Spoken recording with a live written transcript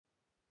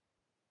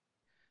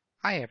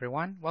Hi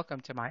everyone, welcome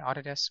to my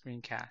Autodesk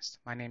screencast.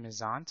 My name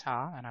is Dzan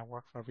Ta and I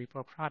work for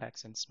Repo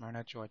Products in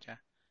Smyrna, Georgia.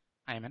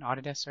 I am an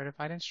Autodesk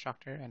certified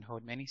instructor and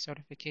hold many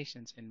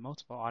certifications in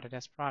multiple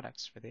Autodesk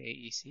products for the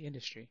AEC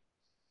industry.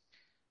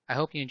 I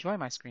hope you enjoy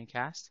my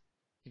screencast.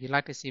 If you'd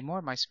like to see more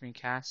of my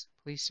screencasts,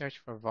 please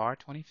search for VAR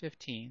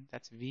 2015,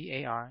 that's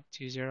VAR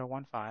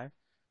 2015,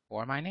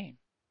 or my name.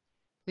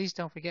 Please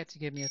don't forget to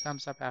give me a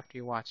thumbs up after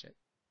you watch it.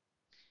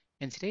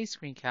 In today's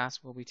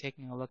screencast, we'll be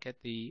taking a look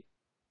at the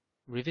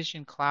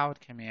Revision Cloud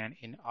command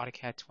in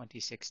AutoCAD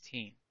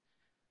 2016.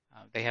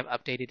 They have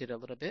updated it a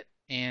little bit,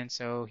 and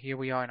so here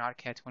we are in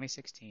AutoCAD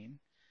 2016,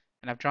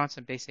 and I've drawn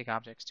some basic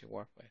objects to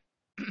work with.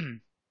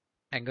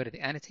 I can go to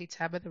the Annotate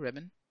tab of the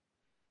ribbon,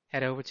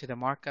 head over to the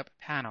Markup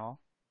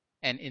panel,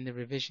 and in the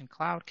Revision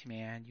Cloud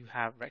command, you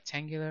have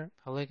rectangular,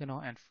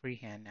 polygonal, and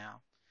freehand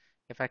now.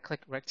 If I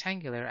click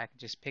rectangular, I can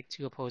just pick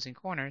two opposing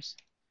corners,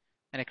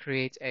 and it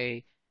creates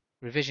a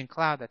revision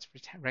cloud that's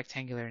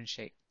rectangular in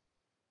shape.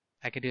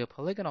 I could do a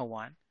polygonal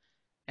one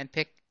and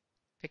pick,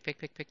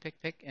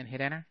 and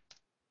hit enter,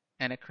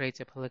 and it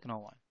creates a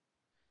polygonal one.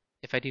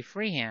 If I do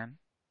freehand,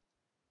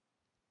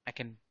 I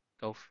can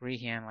go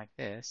freehand like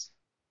this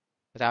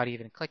without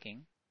even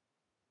clicking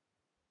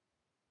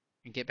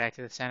and get back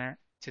to the center,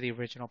 to the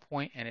original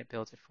point, and it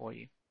builds it for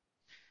you.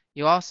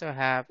 You also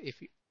have,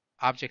 if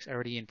object's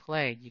already in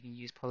play, you can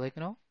use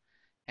polygonal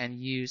and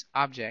use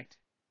object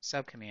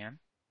subcommand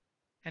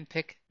and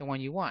pick the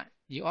one you want.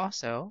 You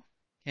also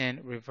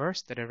can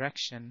reverse the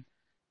direction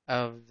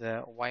of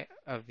the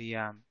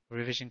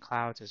revision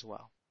clouds as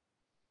well.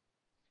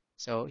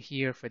 So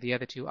here for the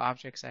other two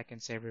objects, I can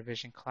say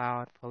revision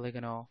cloud,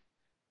 polygonal,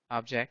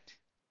 object,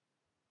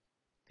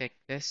 pick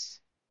this.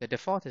 The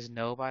default is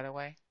no, by the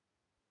way.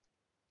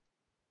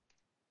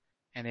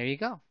 And there you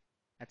go.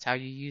 That's how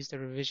you use the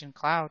revision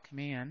cloud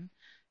command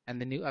and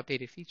the new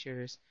updated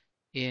features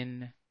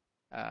in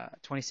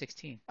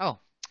 2016. Oh,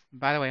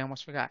 by the way, I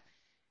almost forgot.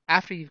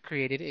 After you've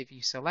created it, if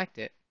you select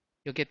it,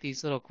 you'll get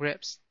these little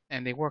grips,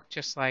 and they work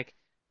just like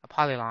a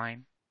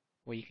polyline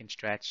where you can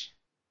stretch,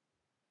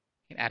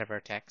 you can add a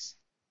vertex,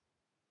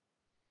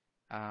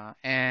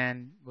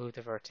 and move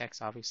the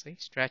vertex, obviously.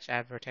 Stretch,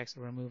 add vertex,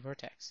 or remove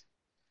vertex.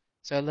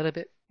 So a little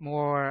bit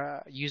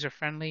more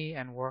user-friendly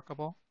and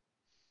workable.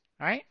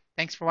 All right,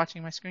 thanks for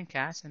watching my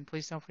screencast, and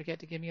please don't forget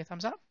to give me a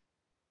thumbs up.